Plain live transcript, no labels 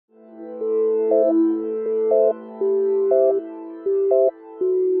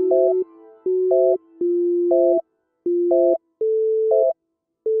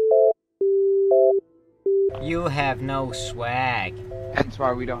have no swag. That's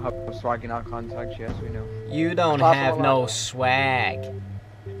why we don't have swag in our contacts, yes, we know. You don't have no swag.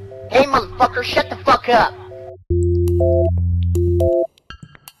 Hey motherfucker, shut the fuck up!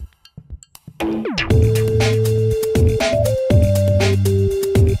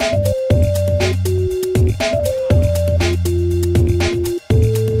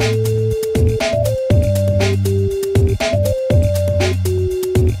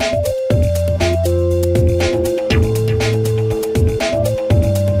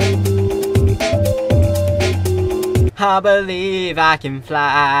 I believe I can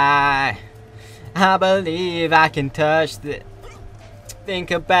fly. I believe I can touch the... Think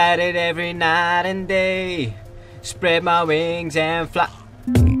about it every night and day. Spread my wings and fly.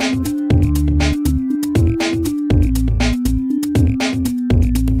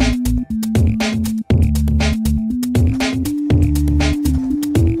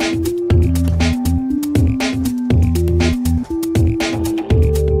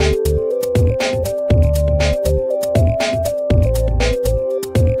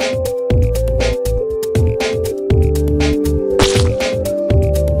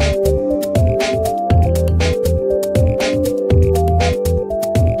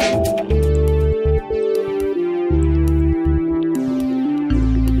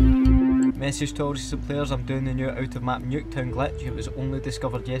 Message to all recent players, I'm doing the new out of map Nuketown glitch. It was only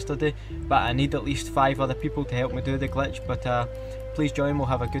discovered yesterday, but I need at least 5 other people to help me do the glitch. But please join, we'll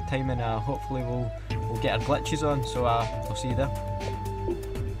have a good time, and hopefully we'll get our glitches on. So I'll see you there.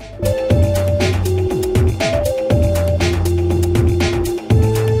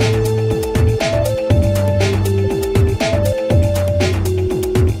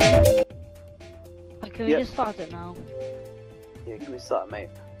 Can we just start it now? Yeah, can we start, mate?